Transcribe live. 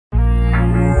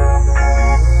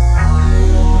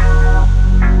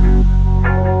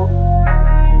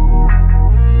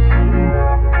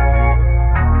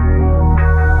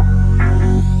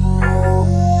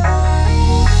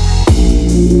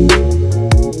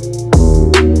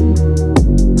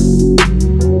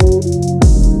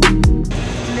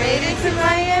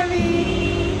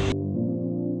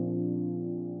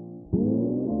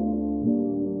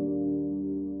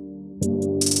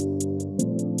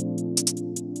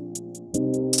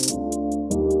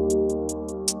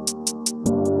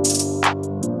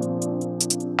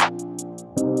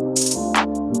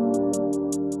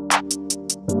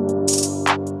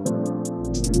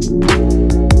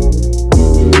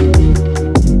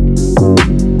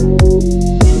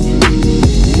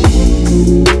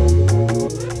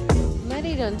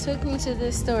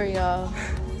this store, y'all.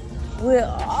 With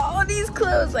all these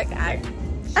clothes, like I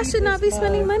should not be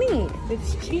spending money.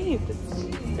 It's cheap.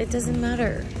 It doesn't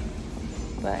matter.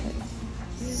 But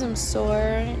this is some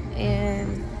store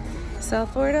in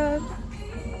South Florida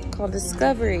called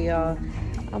Discovery, y'all.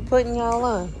 I'm putting y'all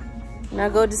on. Now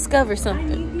go discover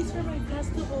something. I need these for my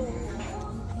festival.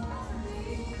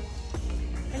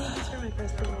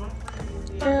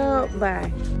 Girl,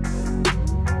 bye.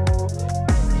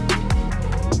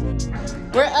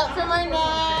 We're up from our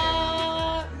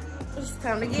nap. It's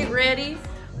time to get ready.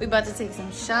 We about to take some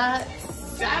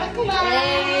shots.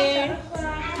 Hey.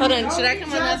 Hold on, should I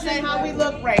come on that side? How we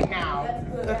look right now.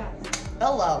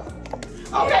 Hello.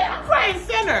 Okay, I'm playing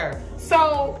center.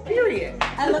 So, period.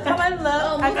 I look how I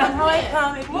look. I come how I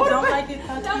come. If you don't like it,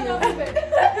 fuck you.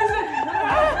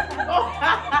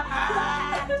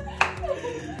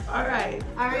 All right.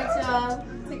 All right, y'all.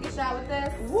 Take a shot with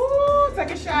us. Woo,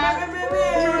 take a shot.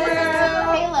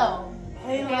 Halo.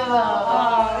 Halo.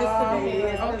 Oh, it's the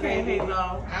baby. Okay, Halo.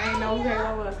 I ain't know who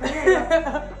Halo was.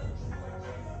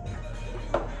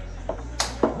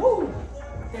 Woo.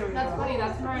 That's funny,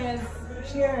 that's Maria's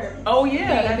Cheers. Oh,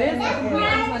 yeah, that is.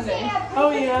 Monday.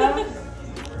 Oh, yeah.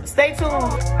 Stay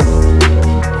tuned.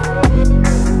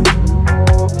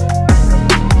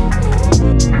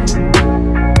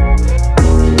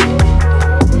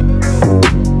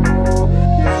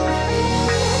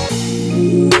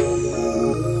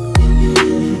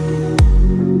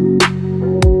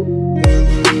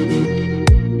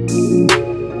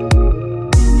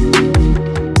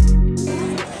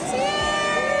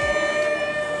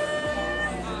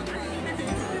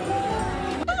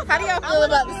 How do y'all feel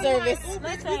about the service?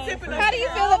 How do you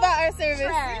feel about our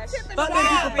service? Fuck them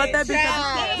people. Fuck that bitch.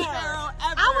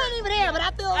 I wasn't even there, but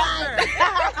I feel like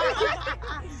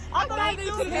I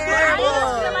just feel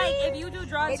Like, if you do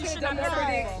drugs, you should not be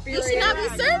serving. you should not be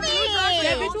serving.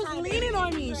 That bitch was leaning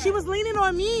on me. She was leaning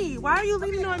on me. Why are you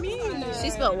leaning on me? She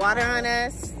spilled water on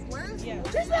us. Yeah.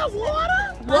 Is that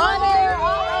water? Water.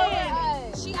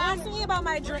 She asked me about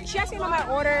my drink. She asked me about my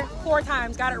order 4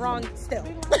 times. Got it wrong still.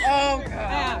 Oh, God.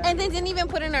 Yeah. And then didn't even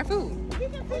put in our food. We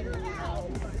can figure it out.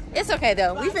 It's okay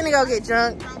though. We finna go get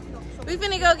drunk. We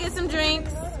finna go get some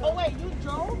drinks. Oh, wait, you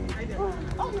drove? I did.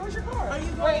 Oh, where's your car? Are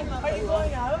you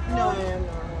going out? No.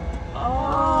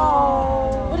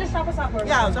 Oh. We'll just drop us off.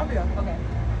 Yeah, I'll jump you. Okay.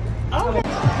 Okay.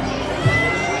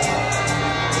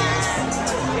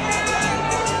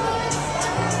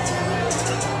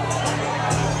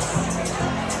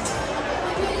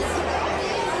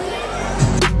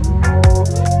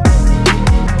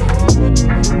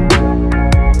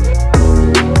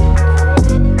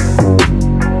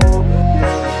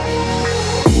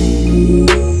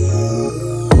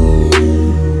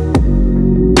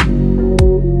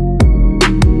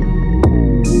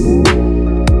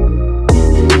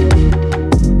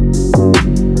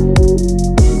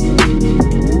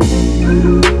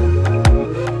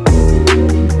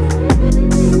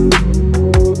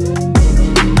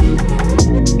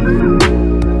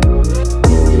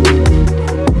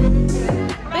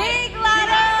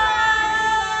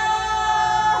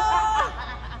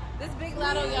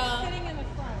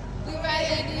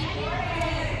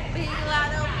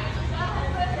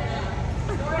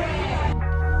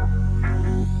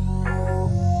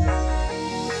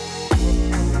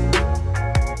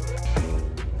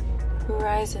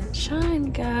 Rise and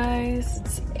shine, guys.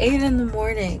 It's 8 in the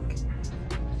morning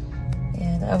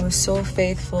and I was so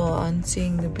faithful on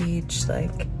seeing the beach.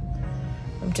 Like,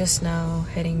 I'm just now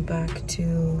heading back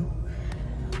to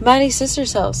Maddie's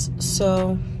sister's house,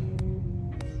 so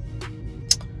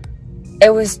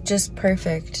it was just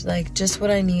perfect. Like, just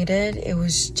what I needed. It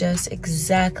was just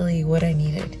exactly what I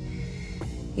needed.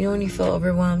 You know when you feel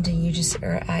overwhelmed and you just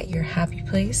are at your happy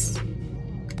place?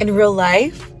 In real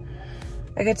life,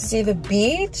 I got to see the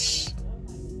beach,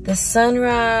 the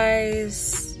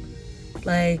sunrise,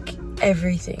 like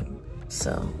everything.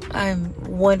 So I'm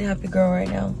one happy girl right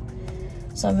now.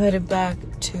 So I'm headed back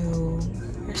to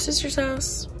her sister's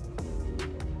house.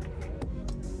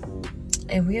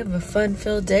 And we have a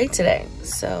fun-filled day today.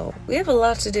 So we have a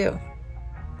lot to do.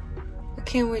 I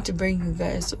can't wait to bring you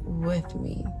guys with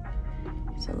me.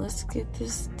 So let's get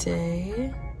this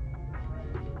day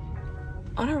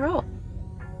on a roll.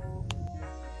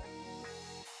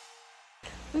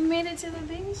 We made it to the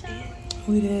baby shower.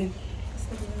 We did.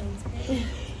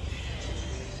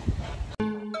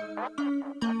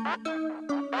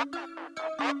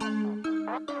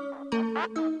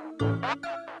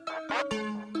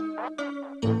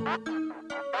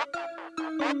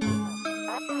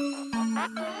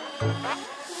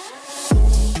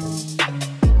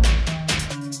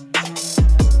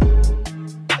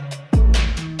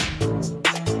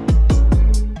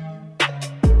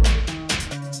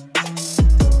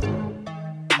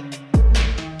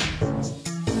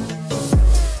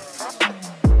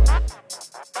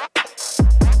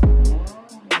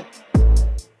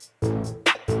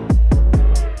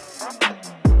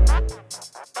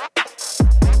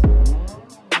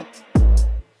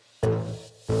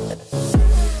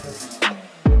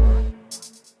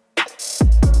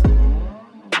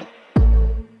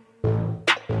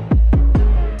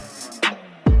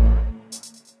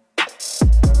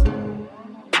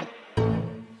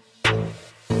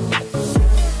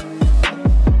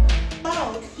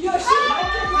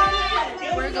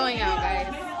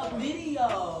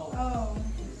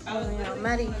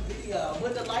 Maddie. Yeah,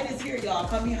 but the light is here, y'all.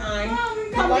 Come behind.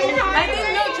 I think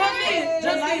no, trust me.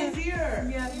 The light is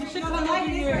here. Yeah, you should come over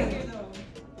here.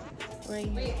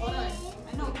 Wait, hold on.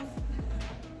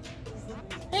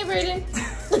 hey, Brayden.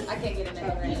 I can't get in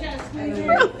there.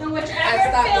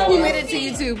 He made it to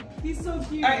YouTube. He's so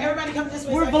cute. All right, everybody come this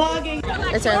way. We're vlogging.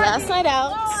 It's our last night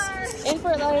out in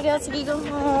Fort Lauderdale till we go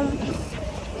home.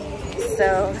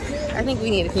 So, I think we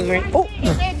need a few more. Oh,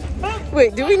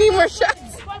 wait, do we need more shots?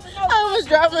 I almost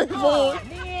dropped my phone.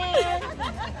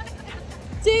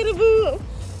 Jada Boo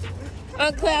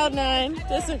on cloud 9.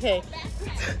 That's okay.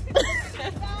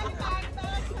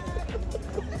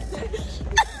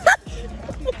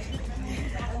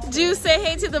 Juice, say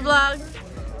hey to the vlog.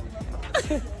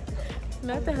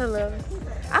 Not the hello.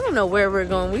 I don't know where we're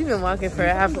going. We've been walking for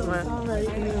a half a mile.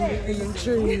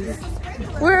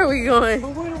 Where are we going?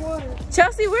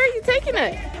 Chelsea, where are you taking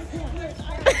us?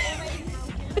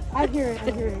 I hear it.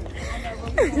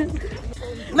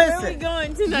 Where are we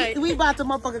going tonight? We about to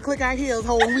motherfucker click our heels,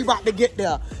 ho, and we about to get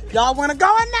there. Y'all wanna go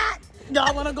or not?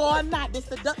 Y'all wanna go or not? This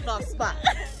the duck off spot.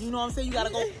 You know what I'm saying? You gotta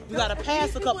go, you gotta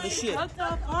pass a couple of shit.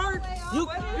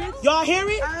 Y'all hear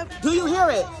it? Do you hear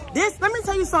it? This, let me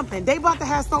tell you something. They about to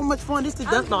have so much fun. This the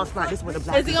duck off spot. This where the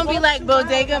black. Is it gonna be like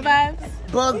bodega vibes?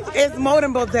 But it's more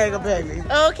than bodega, baby.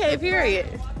 Okay,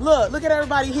 period. Look at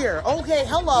everybody here. Okay,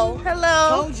 hello.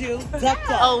 Hello. Told you. Ducked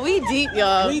up. Oh, we deep,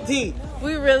 y'all. We deep.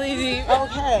 We really deep.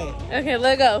 Okay. Okay,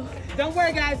 let go. Don't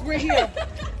worry, guys. We're here.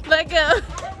 Let go.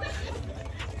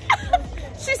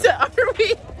 She said, are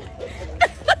we?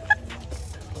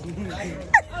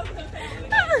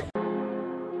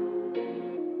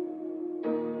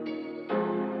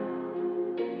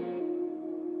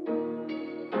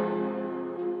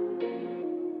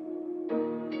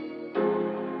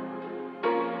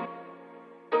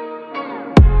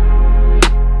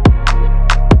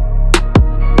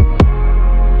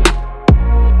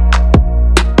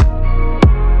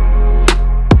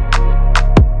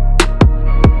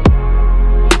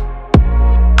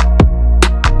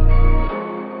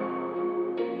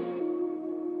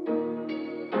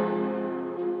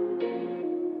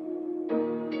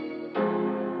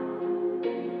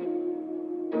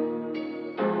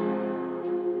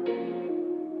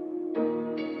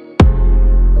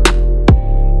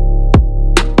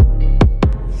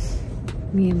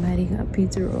 Me and Maddie got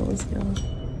pizza rolls, y'all.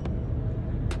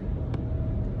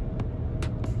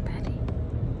 Maddie.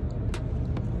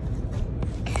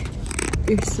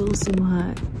 You're so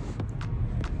hot.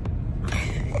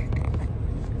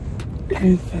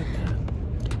 It's so good.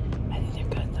 Maddie, they're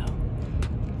good though.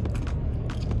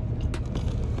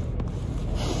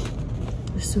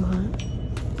 They're so hot.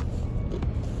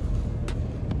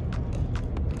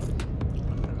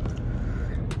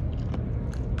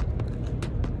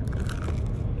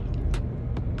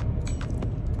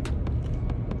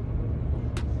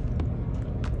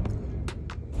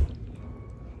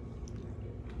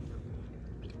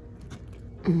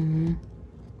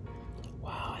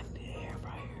 Wow, I need an air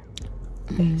fryer.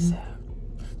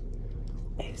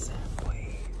 ASAP, boy.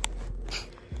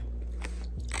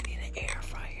 I need an air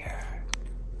fryer.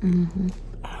 I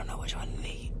don't know which one to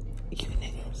need. You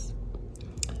niggas,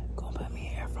 go buy me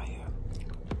an air fryer.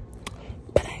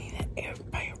 But I need an air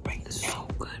fryer right now. So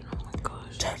good, oh my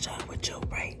gosh. Cha-cha with your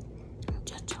right.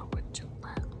 Cha-cha with your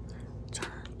left.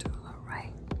 Turn to the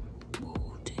right.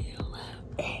 Move to your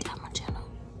left. Hey, on my channel.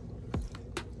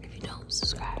 If you don't,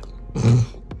 subscribe.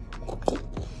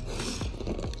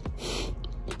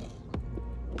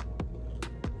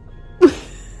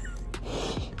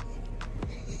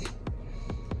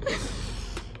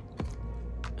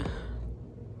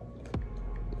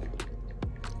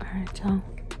 Alright, y'all.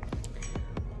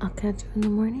 I'll catch you in the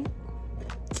morning.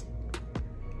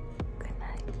 Good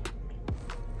night.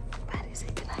 Maddie, say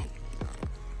good night.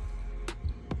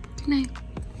 Good night.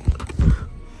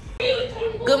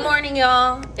 Good morning,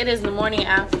 y'all. It is the morning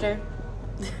after.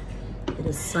 It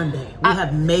is Sunday. We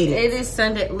have made it. It is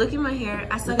Sunday. Look at my hair.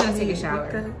 I still gotta take a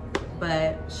shower.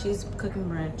 But she's cooking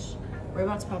brunch. We're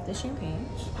about to pop this champagne.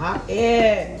 Pop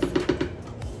it.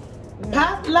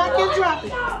 Pop, lock, and drop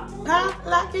it. Pop,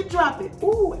 lock, and drop it.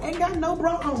 Ooh, ain't got no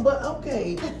bra on, but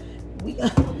okay. We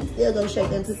still gonna shake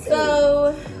them to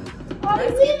So, Are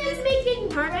we just making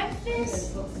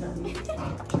breakfast?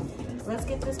 let's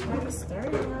get this party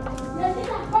started, y'all. Let's get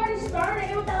that party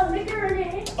started without liquor in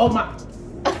it. Oh my.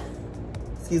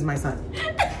 Excuse my son.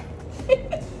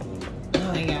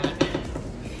 Oh my god.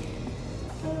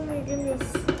 Oh my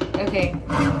goodness. Okay,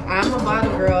 I'm a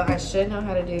bottle girl. I should know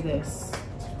how to do this.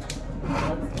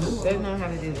 I should know how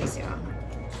to do this, y'all.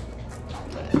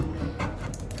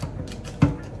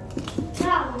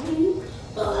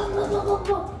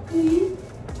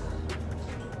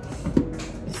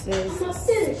 This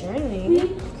is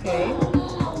Journey. Okay.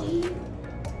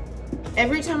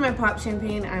 Every time I pop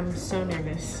champagne, I'm so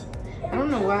nervous. I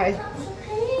don't know why.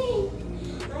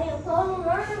 I am so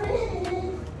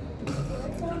nervous.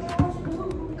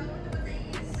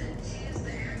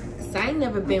 Cause I ain't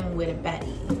never been with a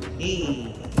baddie.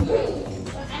 Hey.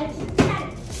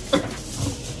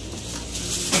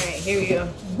 Alright, here we go.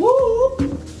 Woo!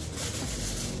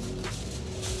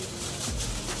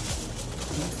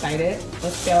 Excited.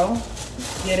 Let's go.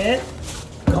 Get it.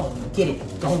 Go get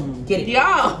it. Go get it.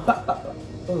 Y'all!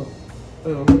 Ooh.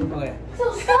 Ooh. Okay.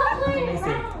 So stop playing Let me see.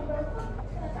 around.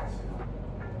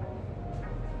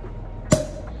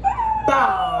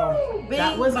 Bow. Bing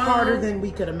That was bong. harder than we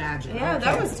could imagine. Yeah, Okay.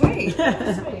 that was sweet. That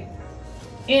was sweet.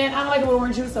 And I don't like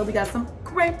orange juice, so we got some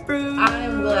grapefruit.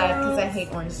 I'm glad because I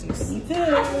hate orange juice. Me too.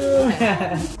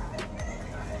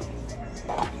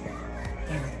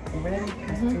 Ready?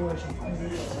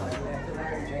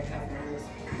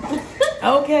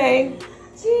 Okay.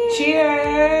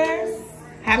 Cheers.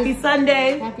 Happy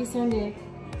Sunday. Happy Sunday.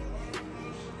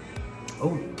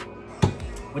 Oh,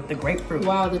 with the grapefruit.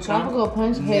 Wow, the tropical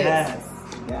punch hits. Yes.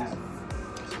 Yes.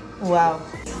 Wow.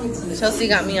 Chelsea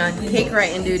got me on cake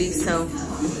writing duty, so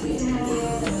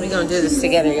we're gonna do this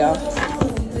together, y'all.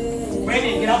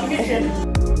 Brandon, get off the kitchen.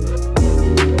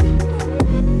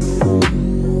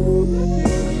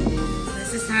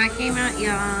 This is how it came out,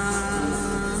 y'all.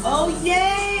 Oh,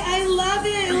 yay. I love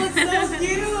it. It looks so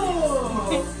cute.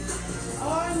 Oh,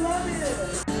 I love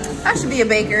it. I should be a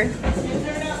baker.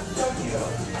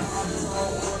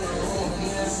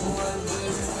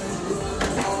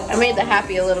 I made the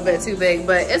happy a little bit too big,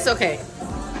 but it's okay.